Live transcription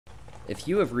If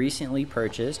you have recently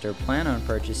purchased or plan on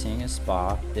purchasing a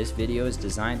spa, this video is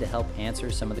designed to help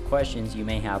answer some of the questions you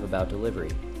may have about delivery.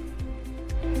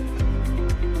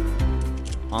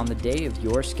 On the day of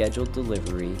your scheduled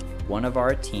delivery, one of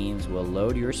our teams will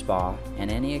load your spa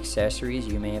and any accessories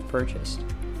you may have purchased.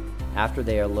 After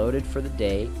they are loaded for the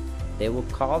day, they will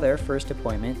call their first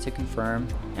appointment to confirm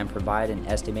and provide an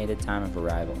estimated time of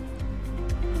arrival.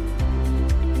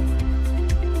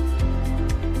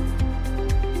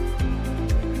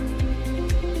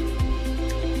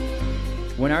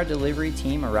 When our delivery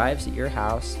team arrives at your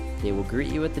house, they will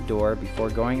greet you at the door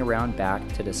before going around back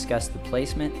to discuss the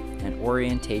placement and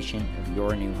orientation of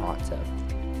your new hot tub.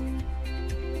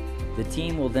 The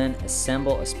team will then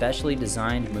assemble a specially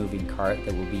designed moving cart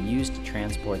that will be used to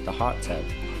transport the hot tub.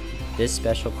 This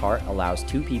special cart allows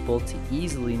two people to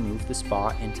easily move the spa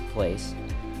into place,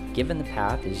 given the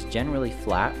path is generally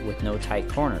flat with no tight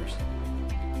corners.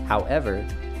 However,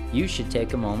 you should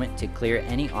take a moment to clear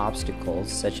any obstacles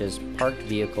such as parked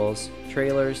vehicles,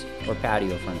 trailers, or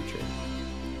patio furniture.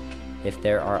 If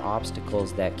there are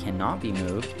obstacles that cannot be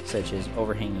moved, such as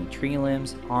overhanging tree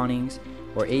limbs, awnings,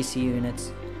 or AC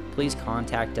units, please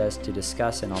contact us to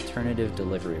discuss an alternative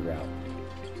delivery route.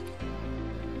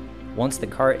 Once the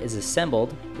cart is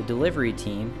assembled, the delivery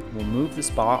team will move the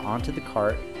spa onto the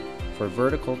cart for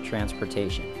vertical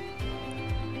transportation.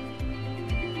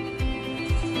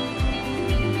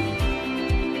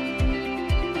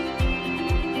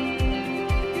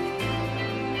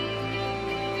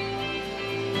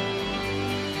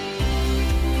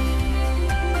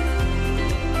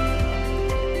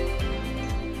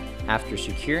 After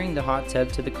securing the hot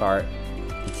tub to the cart,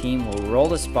 the team will roll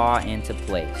the spa into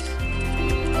place.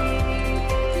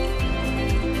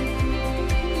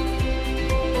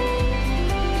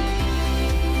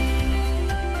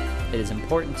 It is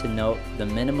important to note the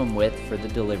minimum width for the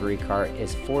delivery cart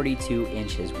is 42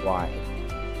 inches wide.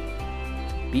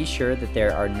 Be sure that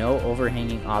there are no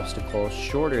overhanging obstacles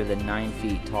shorter than 9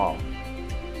 feet tall.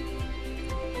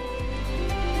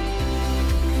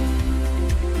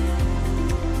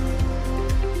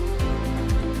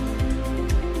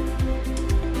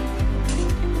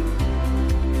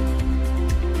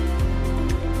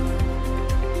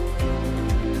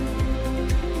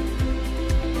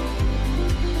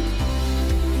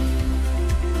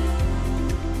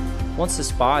 Once the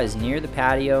spa is near the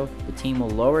patio, the team will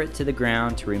lower it to the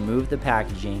ground to remove the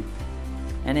packaging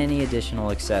and any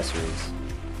additional accessories.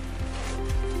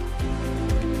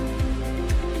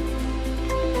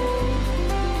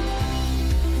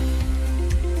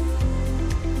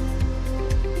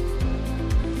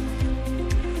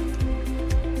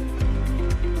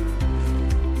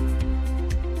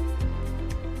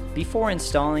 Before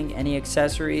installing any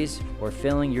accessories or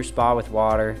filling your spa with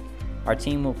water, our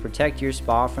team will protect your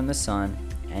spa from the sun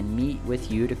and meet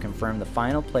with you to confirm the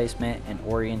final placement and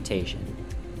orientation.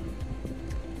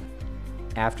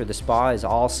 After the spa is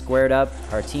all squared up,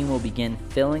 our team will begin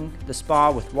filling the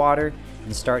spa with water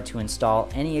and start to install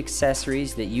any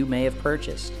accessories that you may have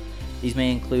purchased. These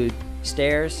may include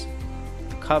stairs,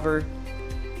 cover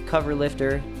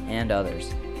lifter, and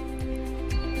others.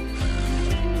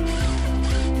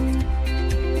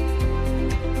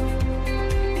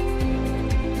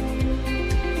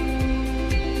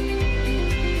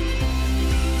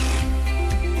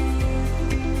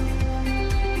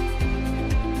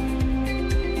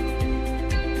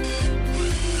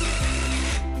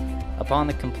 Upon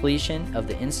the completion of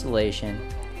the installation,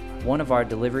 one of our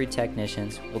delivery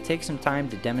technicians will take some time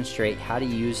to demonstrate how to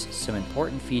use some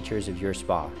important features of your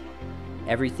spa.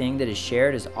 Everything that is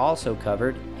shared is also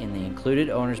covered in the included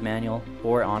owner's manual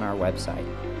or on our website.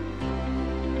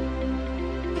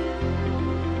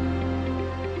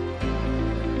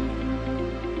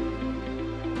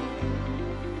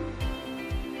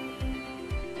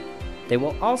 They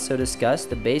will also discuss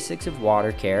the basics of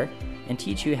water care and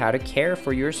teach you how to care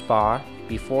for your spa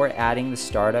before adding the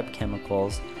startup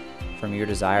chemicals from your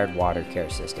desired water care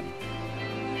system.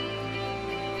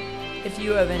 If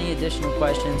you have any additional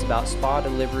questions about spa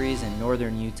deliveries in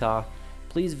northern Utah,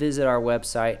 please visit our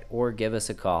website or give us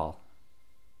a call.